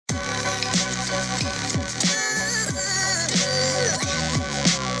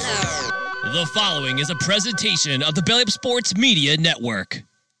The following is a presentation of the Belly Up Sports Media Network.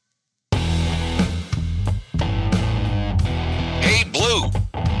 Hey Blue,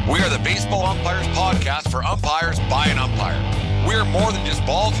 we are the Baseball Umpires podcast for umpires by an umpire. We are more than just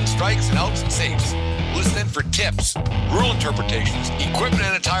balls and strikes and outs and safes. Listen in for tips, rule interpretations, equipment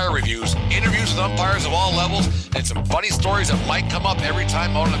and attire reviews, interviews with umpires of all levels, and some funny stories that might come up every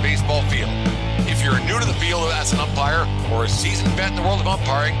time out on the baseball field. If you're new to the field as an umpire or a seasoned vet in the world of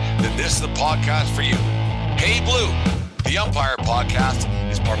umpiring, then this is the podcast for you. Hey Blue, the Umpire Podcast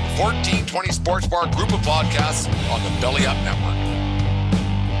is part of the 1420 Sports Bar group of podcasts on the Belly Up Network.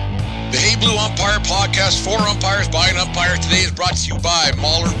 The Hey Blue Umpire Podcast for umpires by an umpire today is brought to you by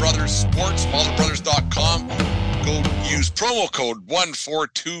Mahler Brothers Sports, MahlerBrothers.com. Go use promo code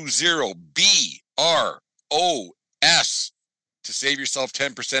 1420BROS to save yourself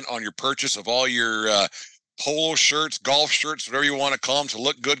 10% on your purchase of all your polo shirts, golf shirts, whatever you want to call them, to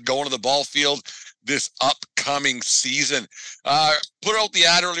look good going to the ball field this upcoming season. Put out the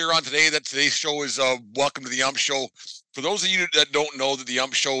ad earlier on today that today's show is Welcome to the Ump Show. For those of you that don't know that the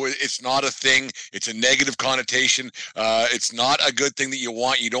ump show, it's not a thing. It's a negative connotation. It's not a good thing that you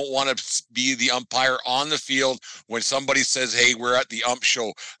want. You don't want to be the umpire on the field when somebody says, hey, we're at the ump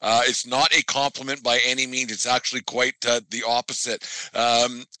show. It's not a compliment by any means. It's actually quite the opposite.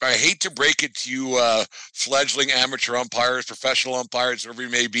 I hate to break it to you, fledgling amateur umpires, professional umpires, whatever you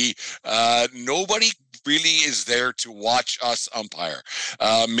may be. Nobody really is there to watch us umpire.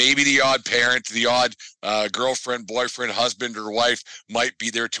 Maybe the odd parent, the odd girlfriend, boyfriend, husband, or wife might be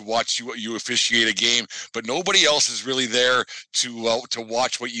there to watch you officiate a game, but nobody else is really there to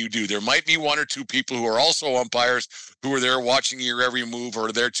watch what you do. There might be one or two people who are also umpires who are there watching your every move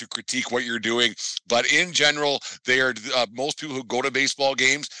or there to critique what you're doing. But in general, they are most people who go to baseball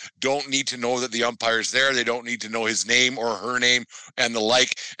games don't need to know that the umpire is there. They don't need to know his name or her name and the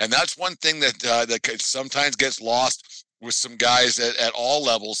like. And that's one thing that sometimes gets lost with some guys at all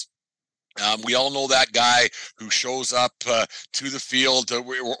levels. We all know that guy who shows up to the field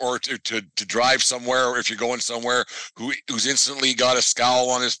to drive somewhere, or if you're going somewhere, who's instantly got a scowl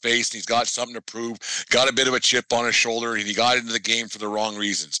on his face and he's got something to prove, got a bit of a chip on his shoulder, and he got into the game for the wrong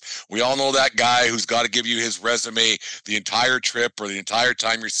reasons. We all know that guy who's got to give you his resume the entire trip or the entire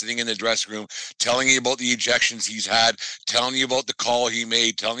time you're sitting in the dressing room, telling you about the ejections he's had, telling you about the call he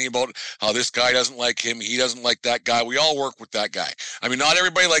made, telling you about how this guy doesn't like him, he doesn't like that guy. We all work with that guy. I mean, not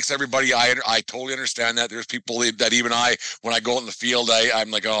everybody likes everybody. I totally understand that. There's people that even when I go in the field, I'm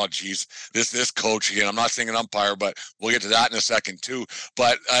like, oh, geez, this coach again. I'm not saying an umpire, but we'll get to that in a second too.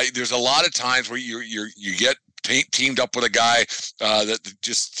 But there's a lot of times where you get teamed up with a guy that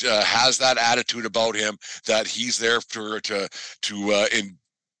just has that attitude about him, that he's there to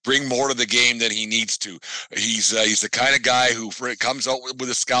bring more to the game than he needs to. He's the kind of guy who comes out with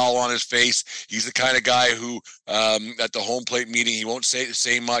a scowl on his face. He's the kind of guy who at the home plate meeting, he won't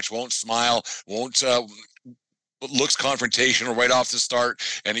say much, won't smile, won't looks confrontational right off the start,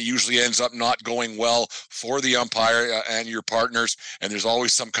 and it usually ends up not going well for the umpire and your partners. And there's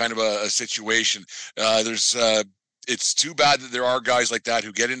always some kind of a situation. It's too bad that there are guys like that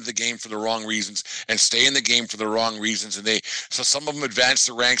who get into the game for the wrong reasons and stay in the game for the wrong reasons. And so some of them advance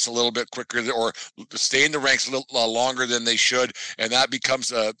the ranks a little bit quicker or stay in the ranks a little longer than they should. And that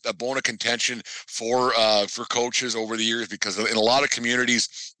becomes a bone of contention for coaches over the years, because in a lot of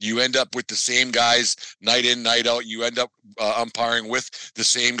communities, you end up with the same guys night in, night out. You end up umpiring with the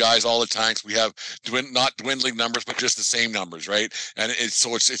same guys all the time. So we have not dwindling numbers, but just the same numbers, right? And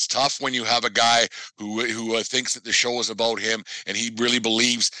it's tough when you have a guy who thinks that the show is about him, and he really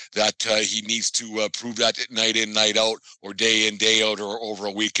believes that he needs to prove that night in, night out, or day in, day out, or over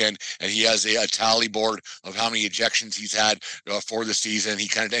a weekend. And he has a tally board of how many ejections he's had for the season. He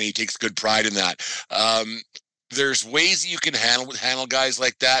takes good pride in that. There's ways that you can handle guys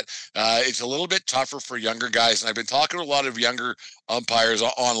like that. It's a little bit tougher for younger guys, and I've been talking to a lot of younger umpires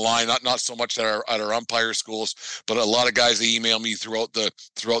online, not so much at our umpire schools, but a lot of guys, they email me throughout the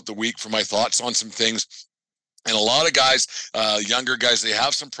week for my thoughts on some things. And a lot of guys, younger guys, they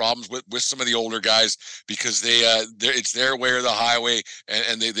have some problems with some of the older guys, because it's their way or the highway,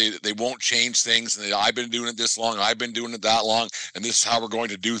 and they won't change things. And I've been doing it this long, I've been doing it that long, and this is how we're going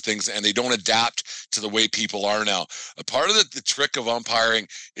to do things. And they don't adapt to the way people are now. A part of the trick of umpiring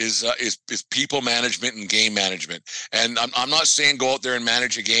is people management and game management. And I'm not saying go out there and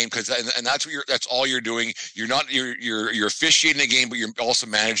manage a game, because that's all you're doing. You're officiating a game, but you're also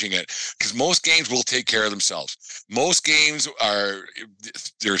managing it, because most games will take care of themselves. themselves. Most games are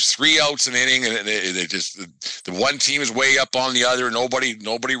there's 3 outs an inning, and they just the one team is way up on the other. Nobody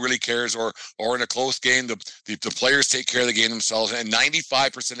really cares. Or in a close game, the players take care of the game themselves, and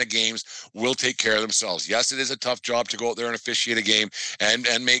 95% of games will take care of themselves. Yes, it is a tough job to go out there and officiate a game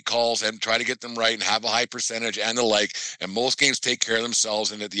and make calls and try to get them right and have a high percentage and the like. And most games take care of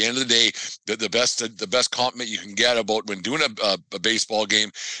themselves. And at the end of the day, the best compliment you can get about when doing a baseball game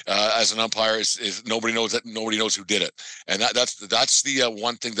as an umpire is nobody knows who did it. And that's the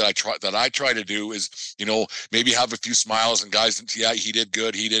one thing that I try to do is, maybe have a few smiles and guys, yeah, he did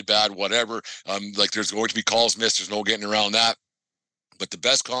good, he did bad, whatever. Like there's going to be calls missed. There's no getting around that. But the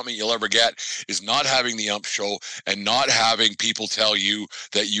best compliment you'll ever get is not having the ump show and not having people tell you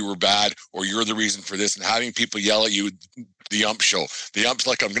that you were bad or you're the reason for this, and having people yell at you. The ump show. The ump's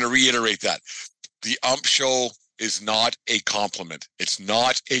like, I'm going to reiterate that. The ump show is not a compliment. It's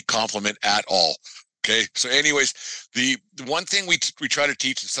not a compliment at all. Okay. So anyways, the one thing we try to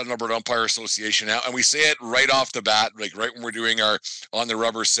teach the Southern Alberta Umpire Association now, and we say it right off the bat, like right when we're doing our on the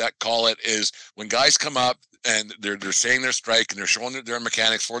rubber set, call it, is when guys come up and they're saying their strike and they're showing their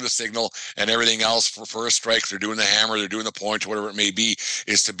mechanics for the signal and everything else for a strike. They're doing the hammer, they're doing the point, whatever it may be,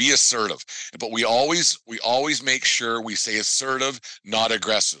 is to be assertive. But we always make sure we say assertive, not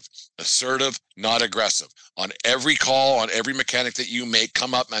aggressive. Assertive, not aggressive. On every call, on every mechanic that you make,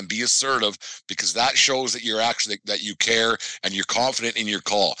 come up and be assertive, because that shows that you're actually, that you care and you're confident in your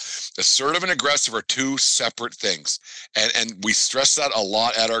call. Assertive and aggressive are 2 separate things. And we stress that a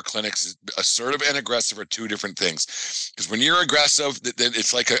lot at our clinics. Assertive and aggressive are 2 different things. Because when you're aggressive, then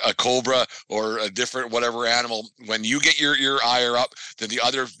it's like a cobra or a different whatever animal. When you get your ire up, then the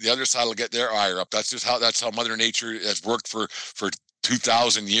other side will get their ire up. That's how Mother Nature has worked for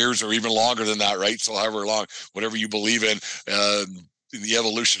 2,000 years or even longer than that, right? So however long, whatever you believe in the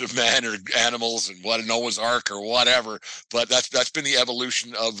evolution of man or animals and what, Noah's Ark or whatever, but that's been the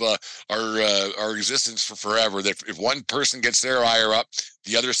evolution of our existence for forever. That if one person gets their ire up,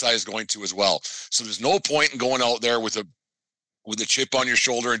 the other side is going to as well. So there's no point in going out there with a chip on your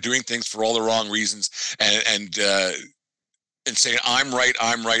shoulder and doing things for all the wrong reasons and saying I'm right,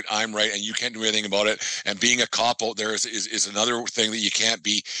 and you can't do anything about it. And being a cop out there is another thing that you can't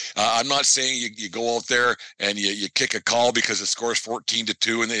be. I'm not saying you go out there and you kick a call because the score's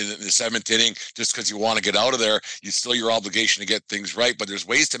 14-2 in the 7th inning just because you want to get out of there. It's still your obligation to get things right. But there's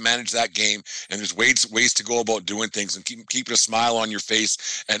ways to manage that game, and there's ways to go about doing things and keeping a smile on your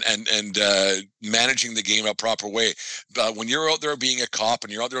face and managing the game a proper way. When you're out there being a cop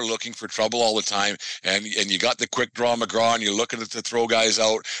and you're out there looking for trouble all the time, and you got the quick draw McGraw and you're looking to throw guys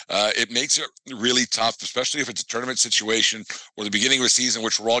out, it makes it really tough, especially if it's a tournament situation or the beginning of a season,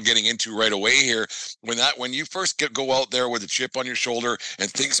 which we're all getting into right away here. When you first go out there with a chip on your shoulder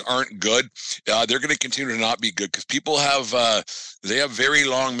and things aren't good, they're going to continue to not be good, because people have they have very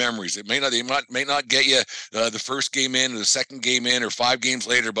long memories. They may not get you the first game in or the second game in or 5 games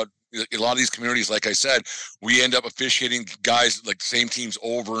later, but a lot of these communities, like I said, we end up officiating guys like the same teams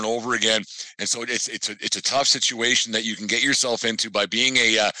over and over again. And so it's a tough situation that you can get yourself into by being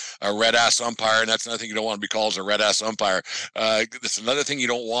a red ass umpire. And that's another thing you don't want to be called, as a red ass umpire. That's another thing you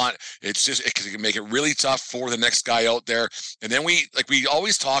don't want. It's just, it can make it really tough for the next guy out there. And then we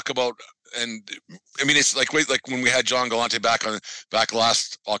always talk about, and I mean, it's like when we had John Galante back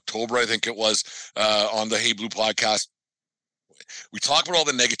last October, I think it was, on the Hey Blue podcast. We talk about all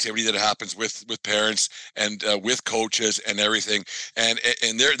the negativity that happens with parents and with coaches and everything, and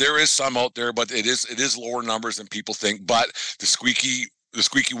there is some out there, but it is lower numbers than people think. But the squeaky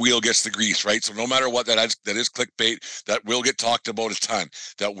wheel gets the grease, right? So no matter what, that is clickbait. That will get talked about a ton.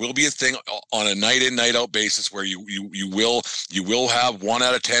 That will be a thing on a night in, night out basis, where you will have 1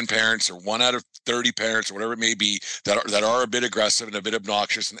 out of 10 parents or 1 out of 30 parents or whatever it may be that are a bit aggressive and a bit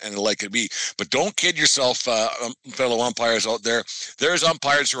obnoxious and the like it be. But don't kid yourself, fellow umpires out there. There's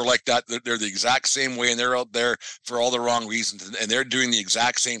umpires who are like that. They're the exact same way, and they're out there for all the wrong reasons, and they're doing the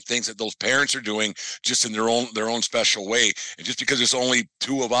exact same things that those parents are doing, just in their own special way. And just because there's only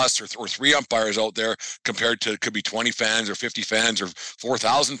 2 of us or 3 umpires out there compared to, could be 20 fans or 50 fans or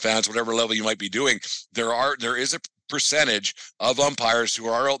 4,000 fans, whatever level you might be doing, there is a percentage of umpires who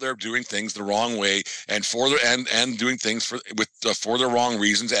are out there doing things the wrong way and doing things for the wrong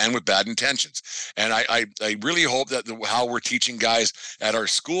reasons and with bad intentions. And I really hope that how we're teaching guys at our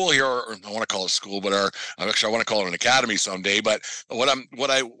school here, or I want to call it school, but I want to call it an academy someday. But what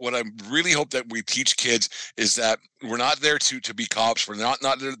I really hope that we teach kids is that we're not there to be cops. We're not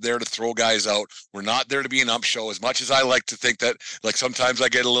there to throw guys out. We're not there to be an ump show. As much as I like to think that, like, sometimes I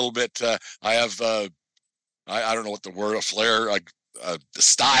get a little bit, I have I don't know what the word, a flair, like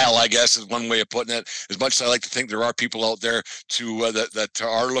style, I guess, is one way of putting it. As much as I like to think there are people out there that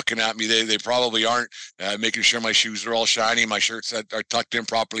are looking at me, they probably aren't, making sure my shoes are all shiny, my shirts are tucked in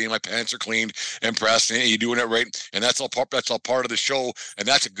properly, and my pants are cleaned and pressed, and you're doing it right. And that's all part of the show, and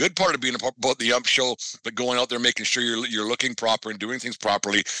that's a good part of being about the Ump Show. But going out there, making sure you're looking proper and doing things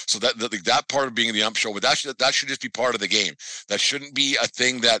properly, so that part of being the Ump Show. But that should just be part of the game. That shouldn't be a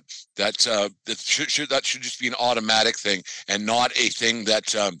thing that should just be an automatic thing, and not a thing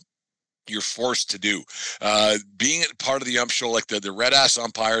that you're forced to do. Being part of the Ump Show, like the red ass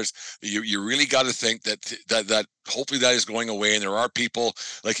umpires, you really got to think that hopefully that is going away. And there are people,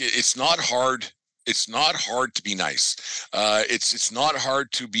 like, it's not hard. It's not hard to be nice. It's not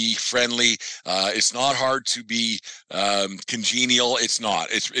hard to be friendly. It's not hard to be congenial. It's not.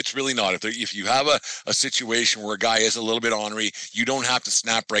 It's really not. If you have a situation where a guy is a little bit ornery, you don't have to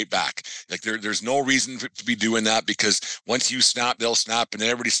snap right back. Like there's no reason to be doing that, because once you snap, they'll snap, and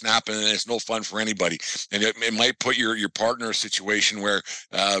then everybody's snapping, and it's no fun for anybody. And it might put your partner in a situation where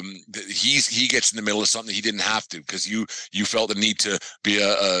he gets in the middle of something he didn't have to, because you felt the need to be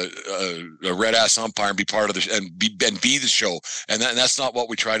a red ass umpire and be part of the and be the show, and that's not what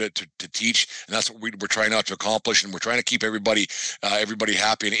we try to teach, and that's what we're trying not to accomplish. And we're trying to keep everybody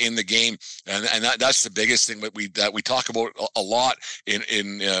happy and in the game, and that's the biggest thing that we talk about a lot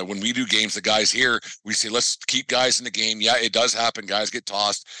in when we do games. The guys here, we say, let's keep guys in the game. Yeah, it does happen. Guys get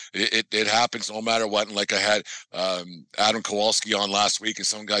tossed. It happens no matter what. And like I had Adam Kowalski on last week, and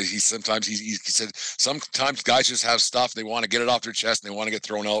some guys he said sometimes guys just have stuff, they want to get it off their chest, and they want to get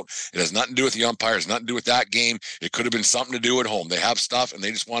thrown out. It has nothing to do with the umpire. It's nothing to do with that game. It could have been something to do at home. They have stuff, and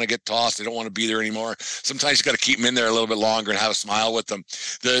they just want to get tossed. They don't want to be there anymore. Sometimes you got to keep them in there a little bit longer and have a smile with them.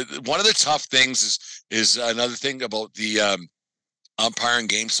 One of the tough things is another thing about the umpiring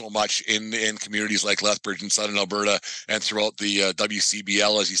game so much in communities like Lethbridge and Southern Alberta and throughout the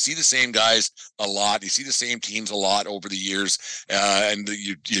WCBL, as you see the same guys a lot, you see the same teams a lot over the years, and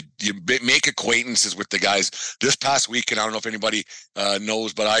you make acquaintances with the guys. This past weekend, I don't know if anybody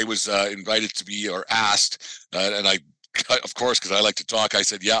knows, but I was invited to be, or asked, and I, of course, because I like to talk, I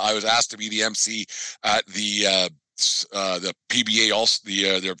said, yeah, I was asked to be the MC at the PBA, also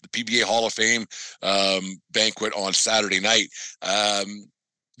the PBA Hall of Fame banquet on Saturday night.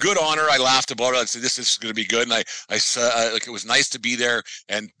 Good honor. I laughed about it. I said, this is going to be good. And I said, like, it was nice to be there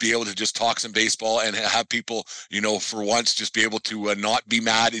and be able to just talk some baseball and have people, for once, just be able to not be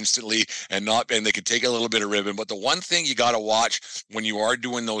mad instantly, and they could take a little bit of ribbon. But the one thing you got to watch when you are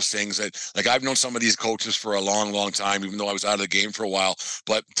doing those things, that, like, I've known some of these coaches for a long, long time, even though I was out of the game for a while,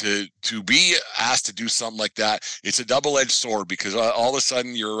 but to be asked to do something like that, it's a double-edged sword, because all of a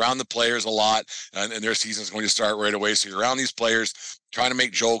sudden you're around the players a lot, and their season's going to start right away. So you're around these players trying to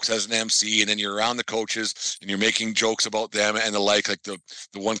make jokes as an MC, and then you're around the coaches and you're making jokes about them and the like the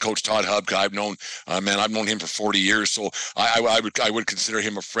one coach, Todd Hubka, I've known him for 40 years. So I would consider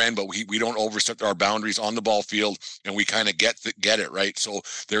him a friend, but we don't overstep our boundaries on the ball field, and we kind of get it right. So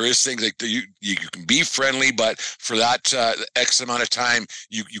there is things like you can be friendly, but for that X amount of time,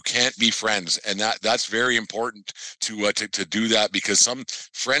 you can't be friends. And that's very important to do that, because some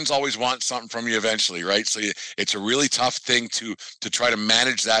friends always want something from you eventually, right? So it's a really tough thing to try to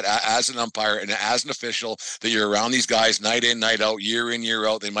manage that as an umpire and as an official, that you're around these guys night in, night out, year in, year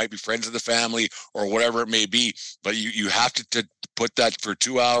out. They might be friends of the family or whatever it may be, but you have to put that for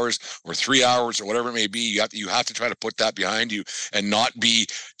 2 hours or 3 hours or whatever it may be. You have to try to put that behind you and not be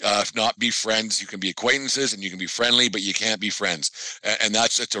friends. You can be acquaintances and you can be friendly, but you can't be friends. And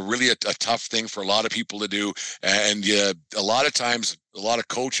it's a really tough thing for a lot of people to do. And a lot of times, a lot of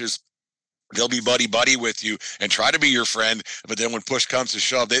coaches, they'll be buddy with you and try to be your friend, but then when push comes to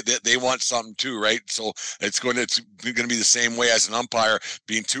shove, they want something too, right? So it's going to be the same way as an umpire,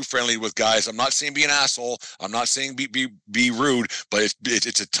 being too friendly with guys. I'm not saying be an asshole. I'm not saying be rude, but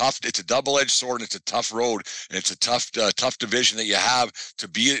it's a double-edged sword, and it's a tough road, and it's a tough division that you have to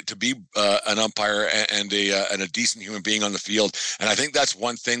be an umpire and a decent human being on the field. And I think that's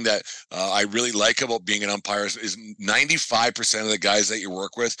one thing that I really like about being an umpire is 95% of the guys that you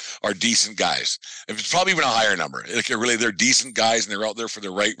work with are decent guys. It's probably even a higher number. They're decent guys, and they're out there for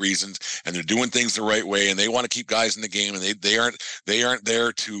the right reasons, and they're doing things the right way, and they want to keep guys in the game, and they aren't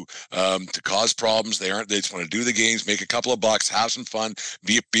there to cause problems. They just want to do the games, make a couple of bucks, have some fun,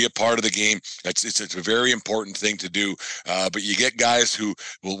 be a part of the game. It's a very important thing to do. But you get guys who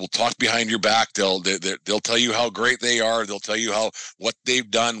will talk behind your back. They'll tell you how great they are. They'll tell you what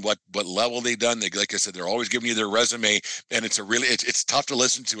they've done, what level they've done. Like I said, they're always giving you their resume, and it's tough to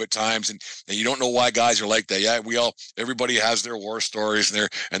listen to at times. And and you don't know why guys are like that. Yeah, everybody has their war stories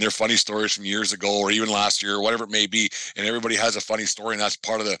and their funny stories from years ago or even last year or whatever it may be, and everybody has a funny story, and that's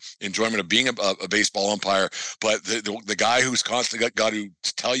part of the enjoyment of being a baseball umpire. But the guy who's constantly got to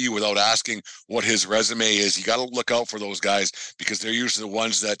tell you without asking what his resume is, you got to look out for those guys, because they're usually the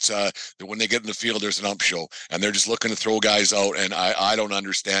ones that when they get in the field, there's an ump show, and they're just looking to throw guys out. And I don't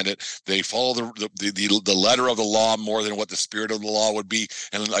understand it. They follow the letter of the law more than what the spirit of the law would be.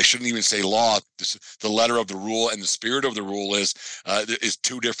 And I shouldn't even say law. The letter of the rule and the spirit of the rule is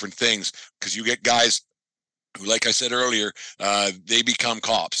two different things, because you get guys who, like I said earlier, they become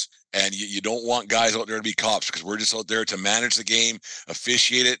cops. And you don't want guys out there to be cops, because we're just out there to manage the game,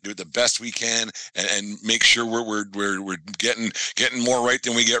 officiate it, do it the best we can, and make sure we're getting more right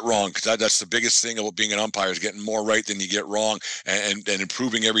than we get wrong. Because that's the biggest thing about being an umpire, is getting more right than you get wrong, and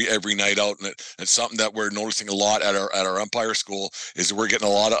improving every night out. And it's something that we're noticing a lot at our umpire school, is that we're getting a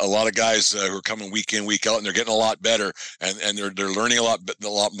lot of guys who are coming week in, week out, and they're getting a lot better, and they're learning a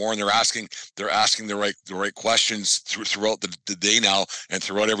lot more, and they're asking the right questions throughout the day now, and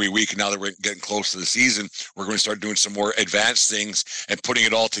throughout every week. And now that we're getting close to the season, we're going to start doing some more advanced things and putting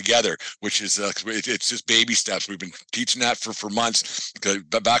it all together, which is it's just baby steps. We've been teaching that for months.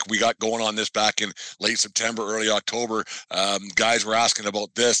 We got going on this back in late September, early October. Guys were asking about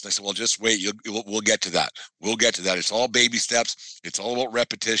this, and I said, well, just wait. We'll get to that. We'll get to that. It's all baby steps. It's all about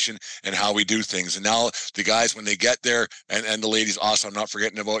repetition and how we do things. And now the guys, when they get there, and the ladies, also, I'm not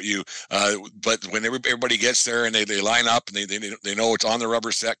forgetting about you, but when everybody gets there and they line up and they know it's on the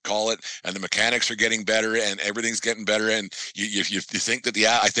rubber set, call it, and the mechanics are getting better and everything's getting better, and you think that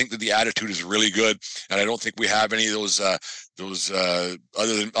I think that the attitude is really good, and I don't think we have any of those other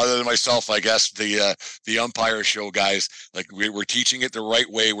than myself, I guess, the umpire show guys. Like, we're teaching it the right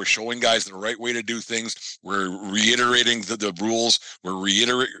way. We're showing guys the right way to do things. We're reiterating the rules. We're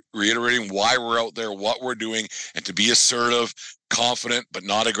reiterating why we're out there, what we're doing, and to be assertive, confident, but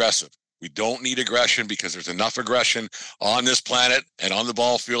not aggressive. We don't need aggression, because there's enough aggression on this planet and on the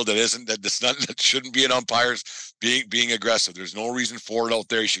ball field that shouldn't be an umpire's being aggressive. There's no reason for it out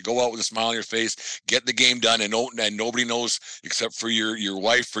there. You should go out with a smile on your face, get the game done, and nobody knows except for your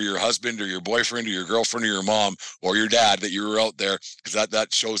wife or your husband or your boyfriend or your girlfriend or your mom or your dad that you were out there, because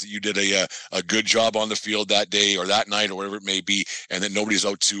that shows that you did a good job on the field that day or that night or whatever it may be, and that nobody's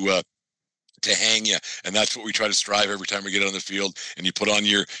out to hang you. And that's what we try to strive every time we get on the field, and you put on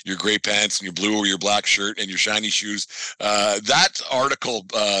your gray pants and your blue or your black shirt and your shiny shoes. That article,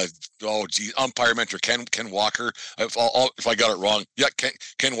 umpire mentor Ken Walker, if I got it wrong, yeah,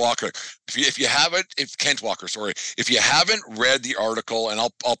 Ken Walker. If you haven't, Kent Walker, sorry, if you haven't read the article, and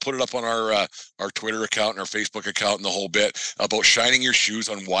I'll put it up on our Twitter account and our Facebook account and the whole bit about shining your shoes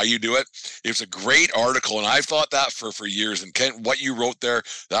on why you do it. It's a great article, and I've thought that for years. And Ken, what you wrote there,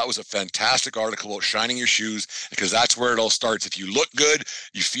 that was a fantastic article about shining your shoes, because that's where it all starts. If you look good,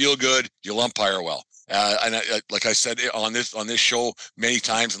 you feel good, you'll umpire well. Like I said on this show many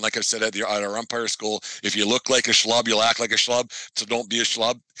times, and like I said at our umpire school, if you look like a schlub, you'll act like a schlub. So don't be a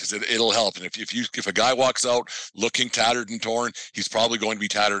schlub, because it'll help. And if a guy walks out looking tattered and torn, he's probably going to be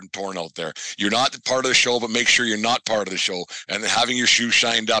tattered and torn out there. You're not part of the show, but make sure you're not part of the show. And having your shoes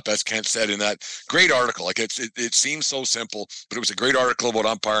shined up, as Kent said in that great article, like it seems so simple, but it was a great article about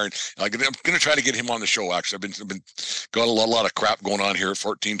umpiring. I'm going to try to get him on the show. Actually, I've been got a lot of crap going on here at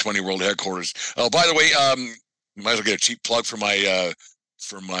 1420 World Headquarters. Oh, by the way, might as well get a cheap plug for my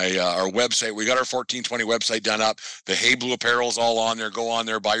our website. We got our 1420 website done up. The Hey Blue apparel is all on there. Go on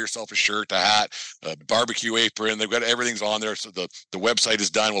there, buy yourself a shirt, a hat, a barbecue apron. They've got everything's on there. So the website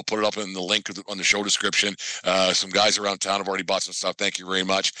is done. We'll put it up in the link on the show description. Some guys around town have already bought some stuff. Thank you very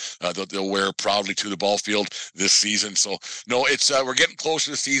much. They'll wear proudly to the ball field this season. So no, it's we're getting close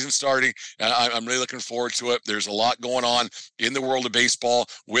to the season starting. I'm really looking forward to it. There's a lot going on in the world of baseball.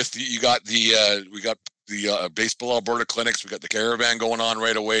 We got the Baseball Alberta clinics. We got the caravan going on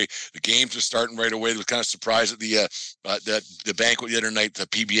right away. The games are starting right away. I was kind of surprised at the banquet the other night. The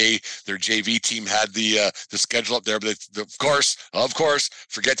PBA, their JV team, had the schedule up there, but of course,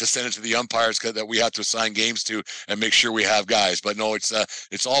 forget to send it to the umpires that we have to assign games to and make sure we have guys. But no,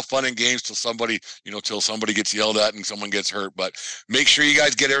 it's all fun and games till somebody gets yelled at and someone gets hurt. But make sure you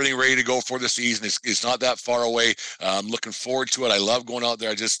guys get everything ready to go for the season. It's not that far away. I'm looking forward to it. I love going out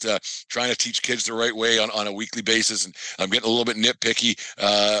there. I just trying to teach kids the right way on a weekly basis, and I'm getting a little bit nitpicky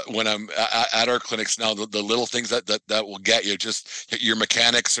when I'm at our clinics now. The little things that will get you, just your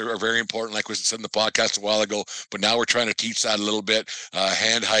mechanics are very important, like we said in the podcast a while ago, but now we're trying to teach that a little bit,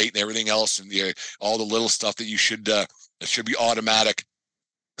 hand height and everything else, and all the little stuff that you should that should be automatic,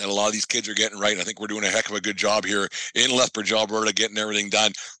 that a lot of these kids are getting right. And I think we're doing a heck of a good job here in Lethbridge, Alberta, getting everything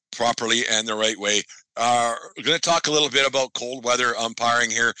done. properly and the right way. We're going to talk a little bit about cold weather umpiring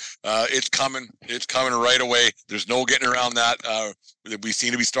here. It's coming right away. There's no getting around that. We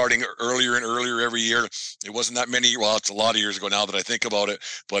seem to be starting earlier and earlier every year. It wasn't that many. Well, it's a lot of years ago now that I think about it,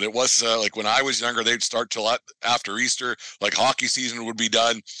 but it was like when I was younger, they'd start till after Easter. Like hockey season would be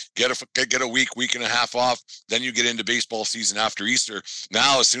done. Get a week and a half off. Then you get into baseball season after Easter.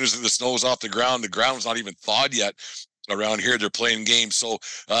 Now, as soon as the snow's off the ground's not even thawed yet. Around here, they're playing games. So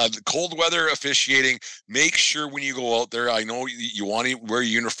the cold weather officiating, make sure when you go out there, I know you want to wear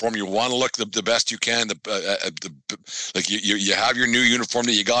your uniform. You want to look the best you can. Like you have your new uniform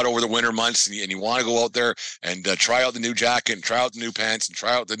that you got over the winter months, and you want to go out there and try out the new jacket and try out the new pants and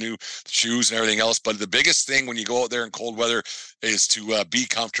try out the new shoes and everything else. But the biggest thing when you go out there in cold weather is to be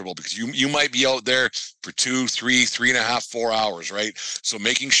comfortable, because you might be out there for 2, 3, 3.5, 4 hours, right? So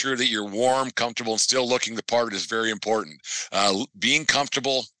making sure that you're warm, comfortable, and still looking the part is very important. Being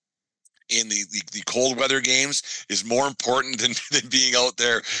comfortable in the cold weather games is more important than being out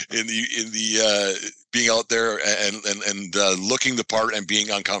there being out there and looking the part and being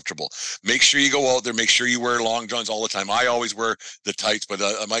uncomfortable. Make sure you go out there. Make sure you wear long johns all the time. I always wear the tights, but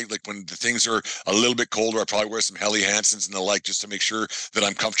I might, like when the things are a little bit colder, I probably wear some Helly Hansons and the like, just to make sure that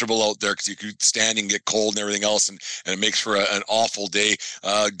I'm comfortable out there, because you could stand and get cold and everything else, and it makes for an awful day.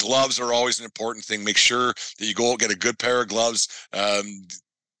 Gloves are always an important thing. Make sure that you go out, get a good pair of gloves.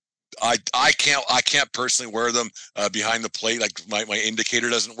 I can't personally wear them behind the plate. Like my indicator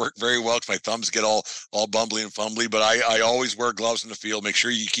doesn't work very well because my thumbs get all bumbly and fumbly, but I always wear gloves in the field. Make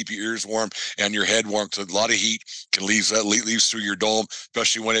sure you keep your ears warm and your head warm, because a lot of heat can leaves through your dome,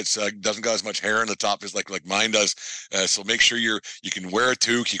 especially when it's doesn't got as much hair on the top as like mine does. So make sure you can wear a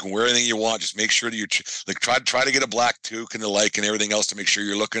toque, you can wear anything you want. Just make sure that you try to get a black toque and the like and everything else to make sure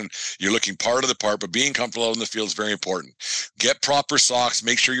you're looking part of the part. But being comfortable out in the field is very important. Get proper socks.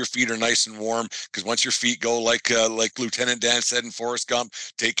 Make sure your feet are nice and warm, because once your feet go, like Lieutenant Dan said in Forrest Gump,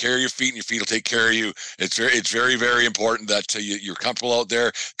 take care of your feet and your feet will take care of you. It's very, very important that you're comfortable out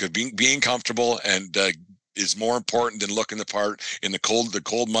there, because being comfortable and is more important than looking the part in the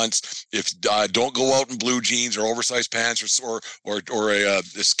cold months. If don't go out in blue jeans or oversized pants or a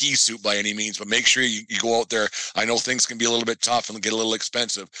ski suit by any means, but make sure you go out there. I know things can be a little bit tough and get a little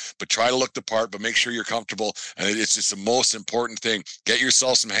expensive, but try to look the part, but make sure you're comfortable. And it's just the most important thing. Get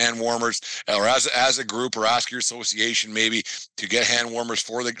yourself some hand warmers, or as a group, or ask your association maybe to get hand warmers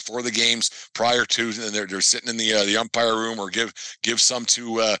for the games prior to, and they're sitting in the umpire room, or give some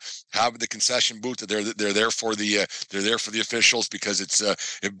to have the concession booth that they're there for the officials, because it's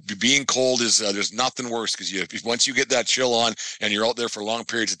being cold is there's nothing worse, because once you get that chill on and you're out there for long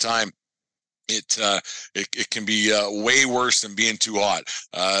periods of time, it can be way worse than being too hot.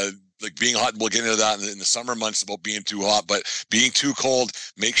 Like being hot, we'll get into that in the summer months about being too hot, but being too cold,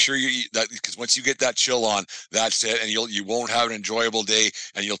 make sure you eat that, because once you get that chill on, that's it, and you won't have an enjoyable day,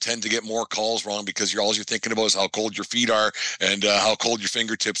 and you'll tend to get more calls wrong, because all you're thinking about is how cold your feet are and how cold your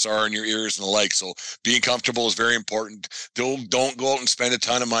fingertips are and your ears and the like. So being comfortable is very important. Don't go out and spend a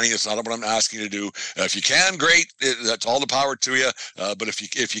ton of money. It's not what I'm asking you to do. If you can, great. That's all the power to you. But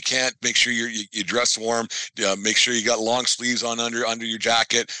if you can't, make sure you dress warm. Make sure you got long sleeves on under your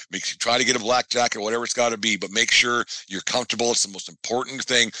jacket. Try to get a black jacket, whatever it's got to be, but make sure you're comfortable. It's the most important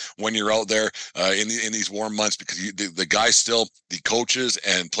thing when you're out there in these warm months, because the guys still, the coaches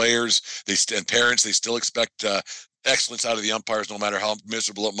and players, and parents, they still expect excellence out of the umpires, no matter how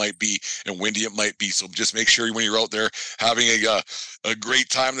miserable it might be and windy it might be. So just make sure when you're out there having a great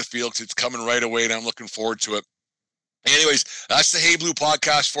time in the field, because it's coming right away, and I'm looking forward to it. Anyways, that's the Hey Blue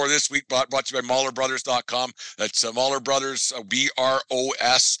podcast for this week, brought to you by MahlerBrothers.com. That's Mahler Brothers, BROS.com.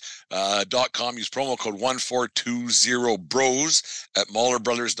 Use promo code 1420BROS at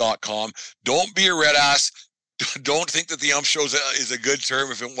MahlerBrothers.com. Don't be a red ass. Don't think that the ump show is a good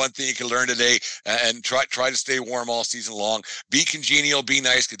term. If it's one thing you can learn today, and try to stay warm all season long. Be congenial, be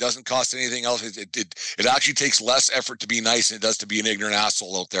nice. It doesn't cost anything else. It actually takes less effort to be nice than it does to be an ignorant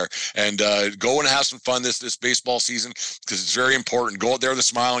asshole out there. And go and have some fun this baseball season, because it's very important. Go out there with a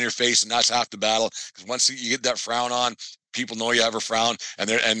smile on your face, and that's half the battle. Because once you get that frown on, people know you have a frown, and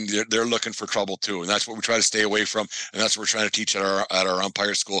they're looking for trouble too, and that's what we try to stay away from, and that's what we're trying to teach at our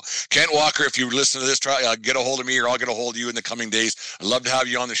umpire school. Kent Walker, if you listen to this, get a hold of me, or I'll get a hold of you in the coming days. I'd love to have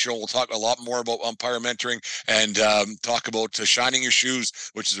you on the show. We'll talk a lot more about umpire mentoring, and talk about shining your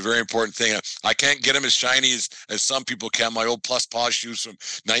shoes, which is a very important thing. I can't get them as shiny as some people can. My old Plus Pause shoes from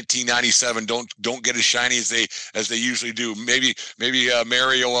 1997 don't get as shiny as they usually do. Maybe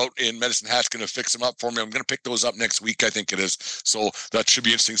Mario out in Medicine Hat's going to fix them up for me. I'm going to pick those up next week, I think. think it is. So that should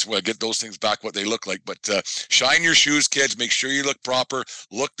be interesting. So I get those things back, what they look like. But shine your shoes, kids. Make sure you look proper,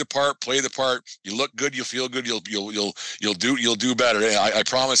 look the part, play the part. You look good, you'll feel good. You'll do better. I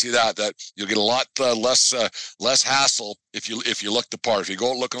promise you that you'll get a lot less hassle if you look the part. If you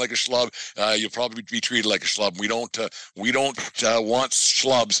go looking like a schlub, you'll probably be treated like a schlub. We don't want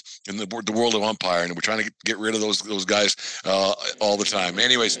schlubs in the world of umpiring, and we're trying to get rid of those guys all the time.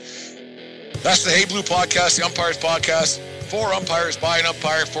 Anyways, that's the Hey Blue podcast, the Umpires podcast, for umpires by an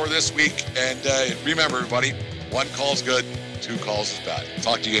umpire for this week. And remember, everybody, 1 call's good, 2 calls is bad.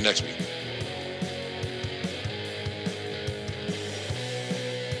 Talk to you again next week.